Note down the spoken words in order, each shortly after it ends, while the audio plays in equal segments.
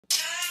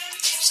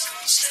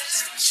It's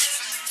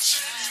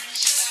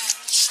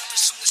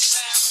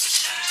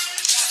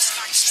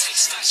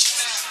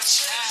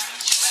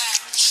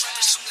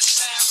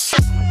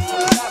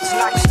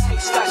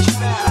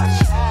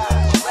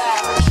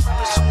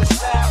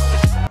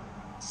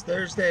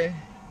Thursday,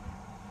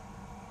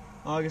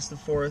 August the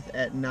 4th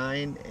at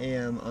 9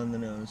 a.m. on the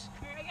nose.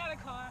 I got a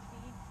coffee.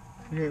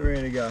 We're getting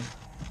ready to go.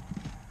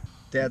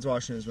 Dad's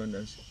washing his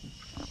windows.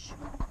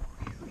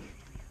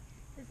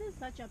 This is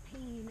such a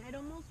pain. I'd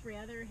almost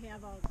rather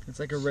have a... It's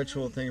like a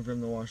ritual thing for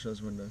him to wash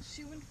those windows.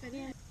 She wouldn't fit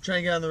in. Trying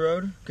to get on the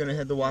road. Gonna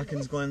head to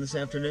Watkins Glen this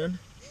afternoon.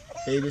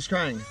 Baby's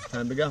crying.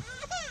 Time to go.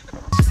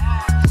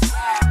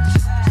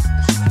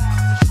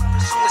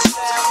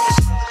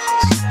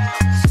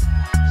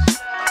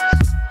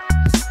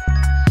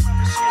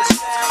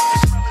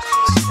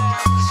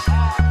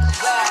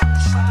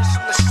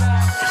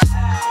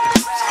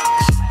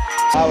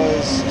 I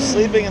was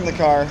sleeping in the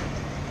car,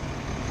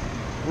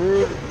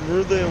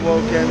 rudely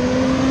awoken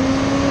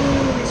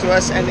to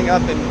us ending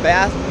up in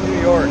Bath,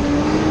 New York.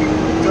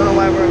 Don't know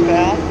why we're in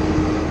Bath.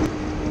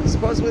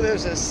 Supposedly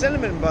there's a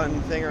cinnamon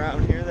bun thing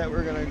around here that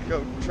we're gonna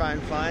go try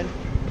and find.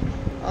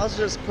 I also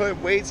just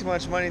put way too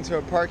much money into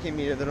a parking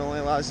meter that only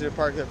allows you to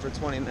park there for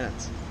 20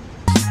 minutes.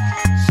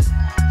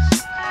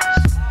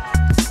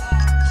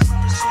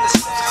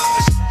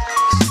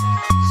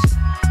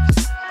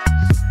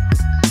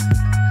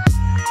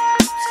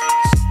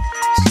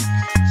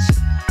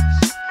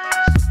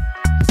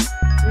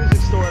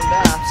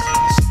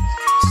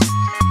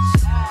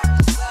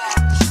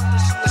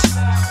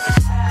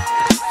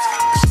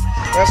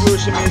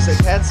 Revolution music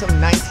had some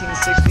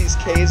 1960s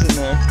K's in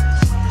there.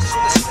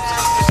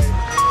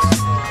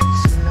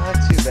 Not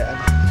too bad.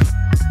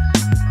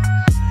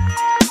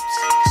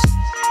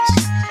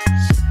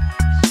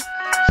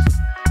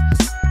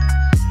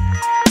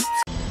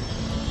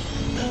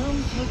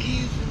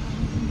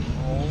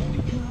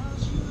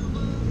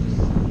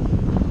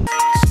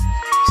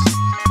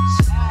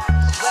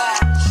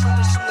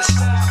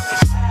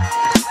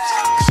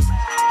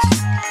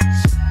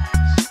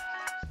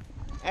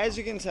 As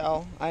you can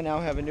tell, I now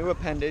have a new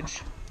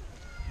appendage.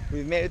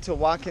 We've made it to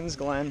Watkins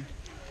Glen.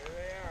 Here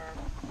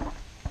they are.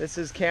 This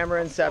is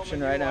camera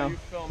inception right now. You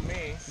film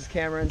me. This is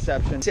camera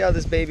inception. See how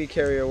this baby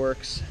carrier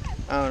works.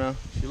 I don't know.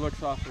 She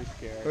looks awfully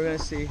scared. We're gonna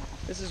see.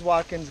 This is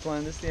Watkins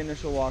Glen. This is the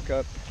initial walk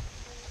up.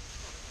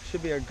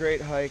 Should be a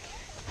great hike.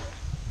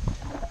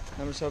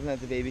 I'm just hoping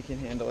that the baby can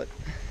handle it.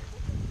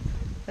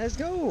 Let's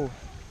go.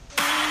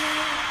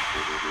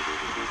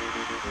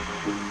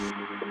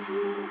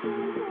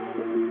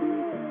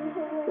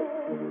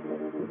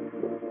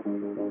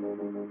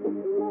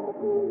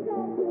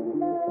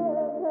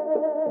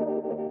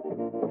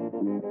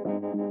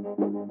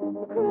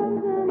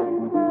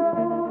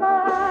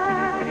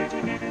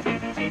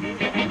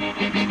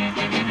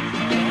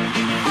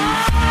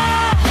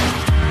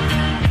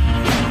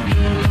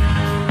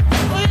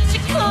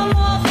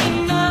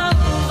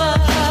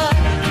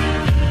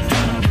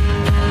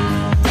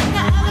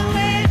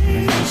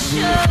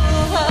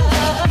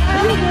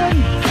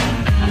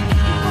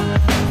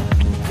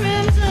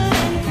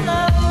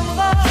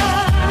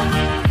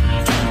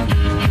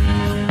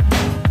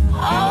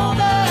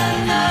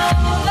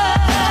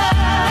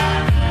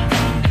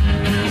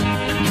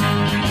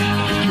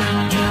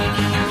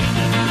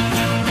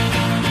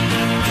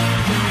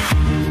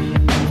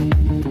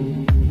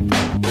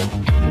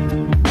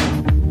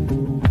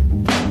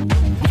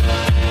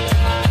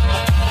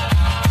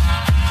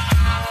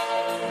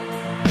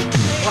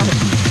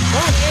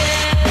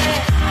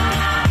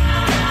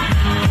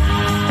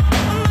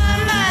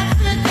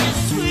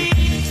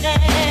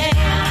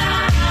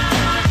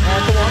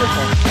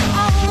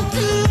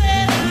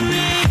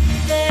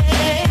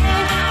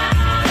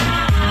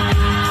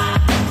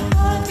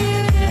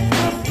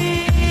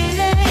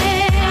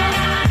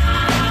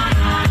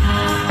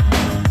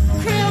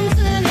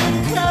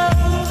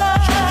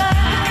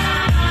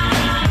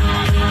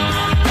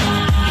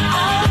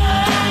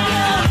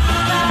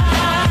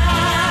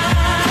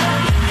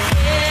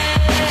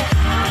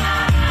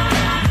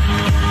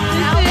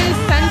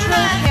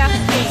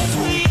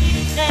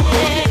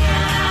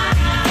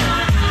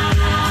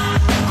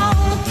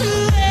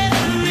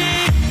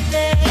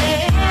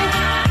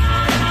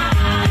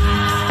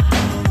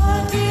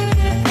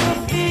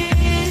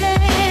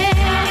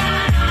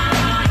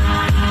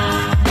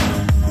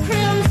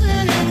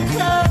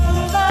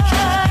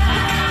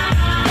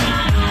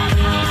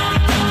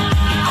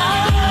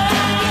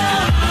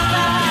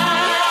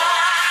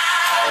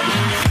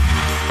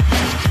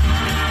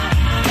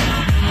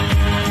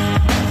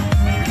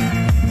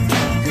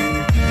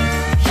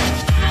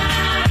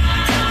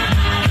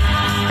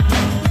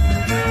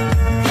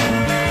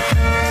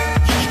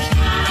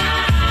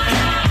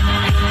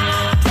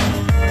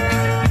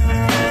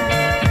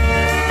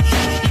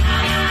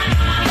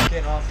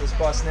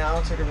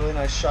 Now took a really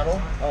nice shuttle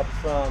up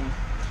from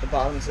the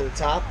bottom to the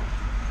top.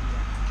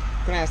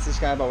 I'm gonna ask this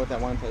guy about what that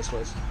wine place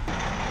was.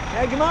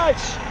 Thank you much.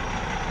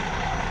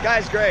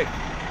 Guy's great.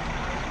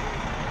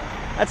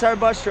 That's our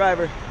bus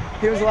driver.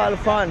 He was a lot of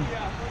fun.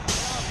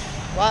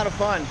 A lot of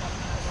fun.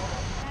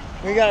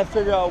 We gotta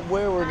figure out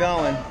where we're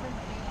going.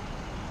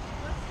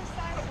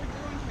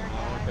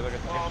 Okay, look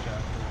at the gift shop.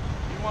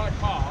 You want to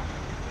call?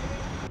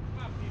 Come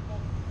on, people.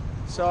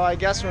 So I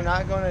guess we're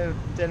not going to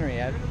dinner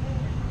yet.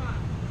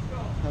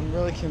 I'm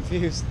really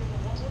confused.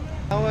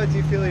 How do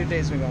you feel your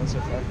day's been going so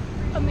far?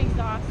 I'm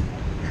exhausted.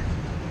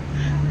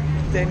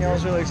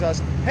 Danielle's really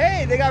exhausted.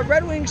 Hey, they got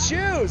Red Wing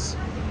shoes.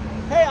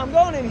 Hey, I'm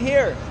going in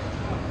here.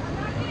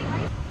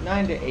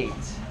 9 to 8.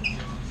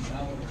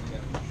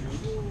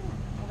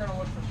 We're gonna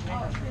look for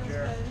sneakers for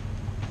Jared.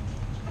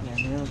 Yeah,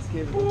 man, let's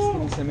give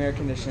him some air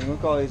conditioning. Look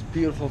at all these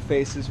beautiful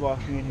faces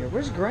walking in here.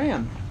 Where's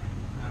Graham?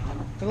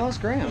 We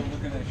lost Graham.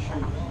 Looking at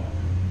shoes.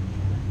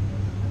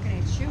 Looking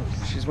at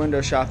shoes. She's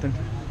window shopping.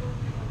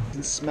 You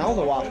can smell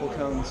the waffle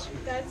cones.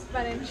 That's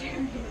Ben and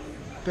Jerry's.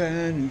 Ben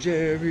and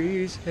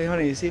Jerry's. Hey,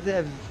 honey, you see if they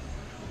have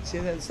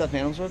stuffed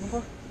animals we're looking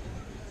for?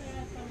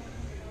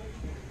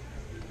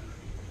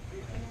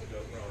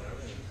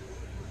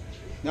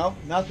 No,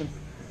 nothing.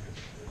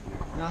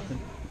 Nothing.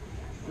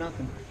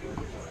 Nothing.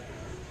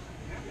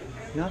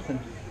 Nothing.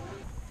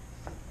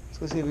 Let's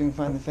go see if we can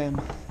find the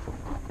family.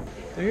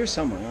 They're here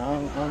somewhere. I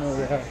don't know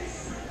where they are.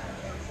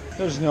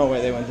 There's no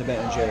way they went to Ben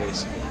and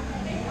Jerry's.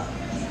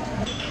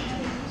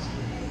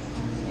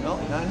 No,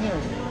 not here.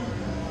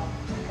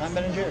 Not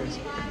Ben and Jerry's.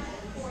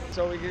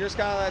 So we just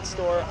got out of that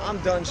store. I'm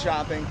done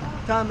shopping.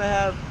 Time to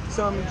have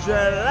some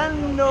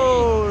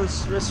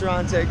Gelando's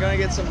Ristorante. Gonna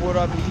get some wood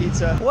up and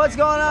pizza. What's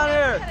going on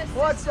here?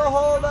 What's the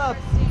hold up?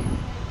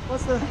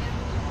 What's the...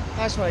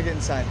 I just want to get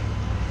inside.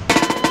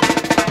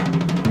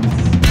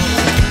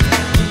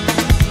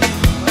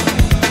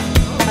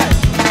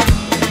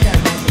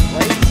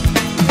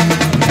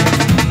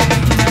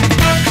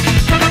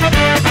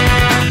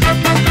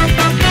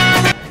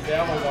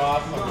 That was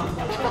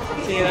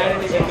awesome. See, and I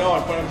didn't even know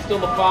it, but I'm still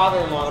the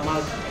father-in-law.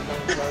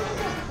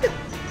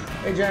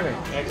 Hey, Jeremy.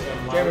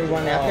 Excellent. Jeremy, you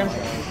want a napkin?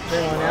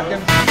 Jeremy, want a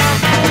napkin?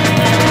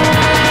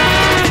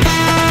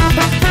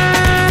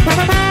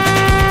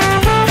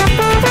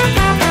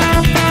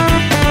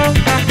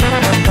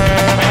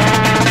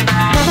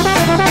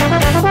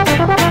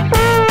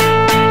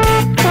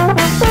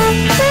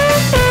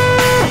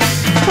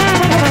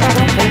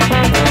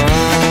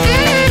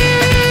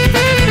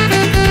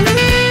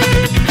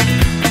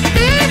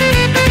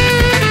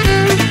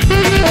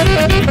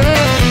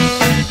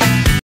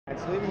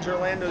 It's leaving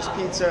Gerlando's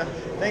Pizza.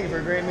 Thank you for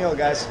a great meal,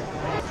 guys.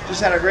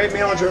 Just had a great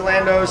meal at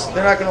Gerlando's.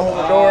 They're not gonna hold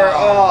the door.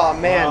 Oh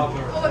man.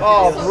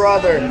 Oh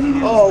brother.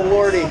 Oh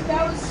lordy.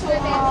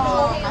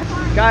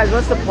 Guys,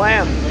 what's the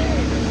plan?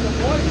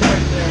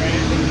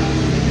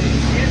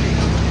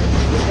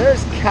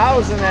 There's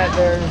cows in that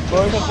there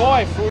bush.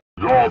 Boy, food.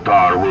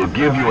 Zoltar will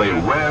give you a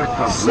wealth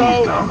of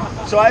wisdom.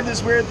 So I have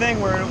this weird thing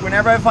where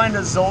whenever I find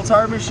a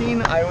Zoltar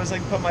machine, I always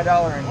like put my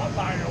dollar in. What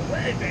are you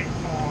waiting for?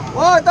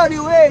 What are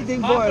you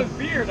waiting for? Papa's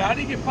beard. How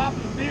do you get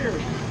Papa's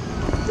beard?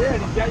 Dad,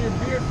 you got your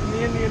beard from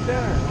the Indian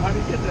dinner. How do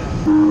you get that?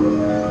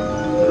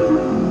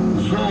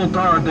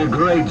 Zoltar the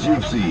Great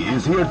Gypsy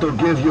is here to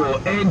give you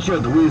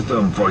ancient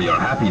wisdom for your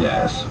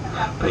happiness.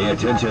 Pay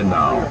attention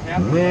now.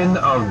 Men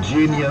of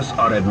genius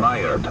are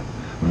admired.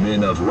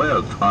 Men of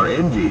wealth are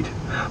envied.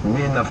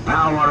 Men of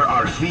power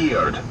are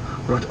feared.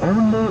 But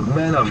only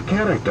men of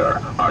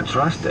character are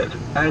trusted.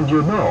 And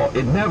you know,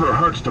 it never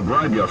hurts to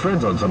bribe your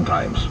friends on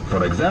sometimes.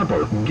 For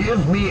example,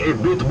 give me a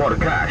bit more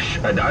cash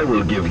and I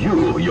will give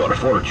you your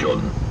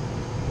fortune.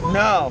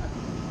 No.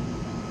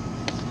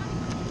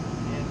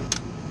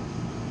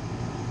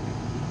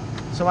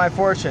 So my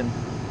fortune.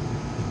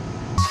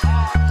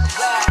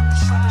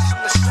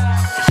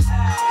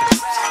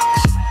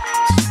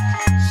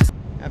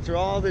 After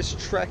all this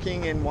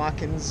trekking in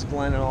Watkins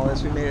Glen and all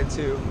this, we made it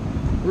to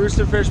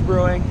Roosterfish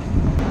Brewing.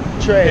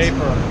 Trace.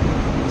 Paper.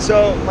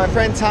 So my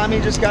friend Tommy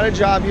just got a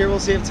job here. We'll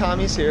see if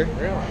Tommy's here.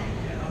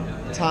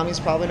 Really? Tommy's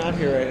probably not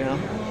here right now.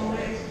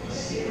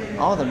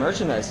 Oh, the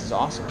merchandise is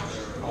awesome.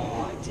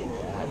 Oh, I dig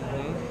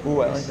that.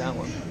 Ooh, I like that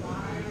one.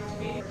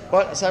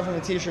 But aside from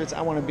the t-shirts,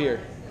 I want a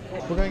beer.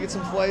 We're gonna get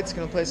some flights,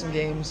 gonna play some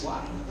games,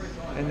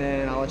 and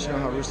then I'll let you know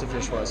how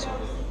Roosterfish was.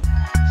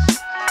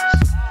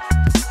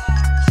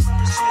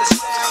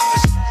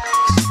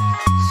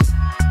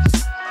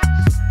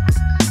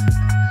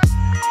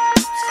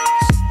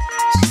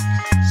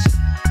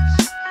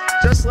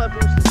 Just left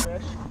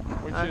Roosterfish.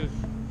 Which is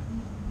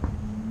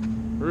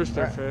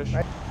Roosterfish.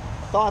 Right.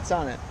 Thoughts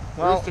on it?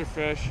 Well,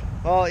 Roosterfish.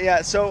 well,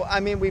 yeah. So I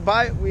mean, we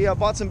bought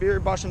some beer,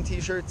 bought some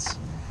t-shirts.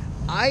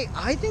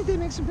 I think they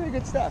make some pretty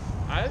good stuff.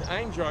 I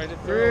enjoyed it.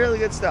 Really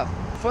good stuff.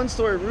 Fun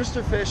story,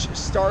 Roosterfish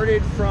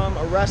started from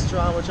a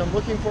restaurant, which I'm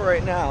looking for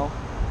right now.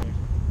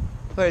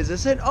 Wait, is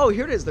this it? Oh,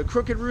 here it is, the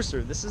Crooked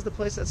Rooster. This is the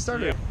place that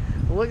started it.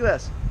 Well, look at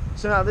this.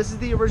 So now this is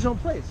the original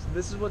place.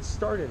 This is what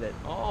started it.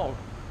 Oh.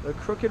 The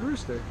Crooked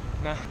Rooster.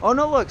 Nah. Oh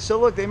no, look. So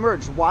look, they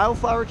merged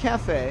Wildflower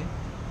Cafe.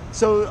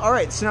 So all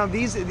right, so now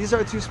these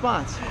are two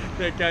spots.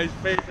 That guy's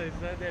face, I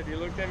said that. He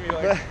looked at me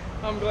like,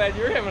 I'm glad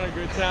you're having a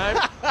good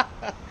time.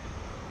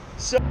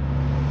 So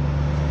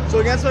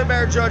against my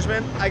better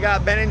judgment, I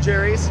got Ben and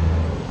Jerry's.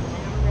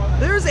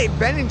 There's a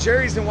Ben &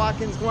 Jerry's in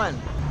Watkins Glen.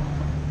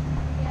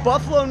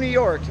 Buffalo, New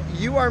York.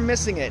 You are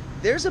missing it.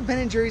 There's a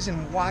Ben & Jerry's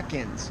in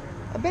Watkins.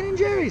 A Ben &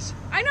 Jerry's.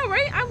 I know,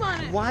 right? I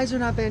want it. Why is there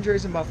not Ben &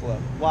 Jerry's in Buffalo?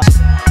 Why?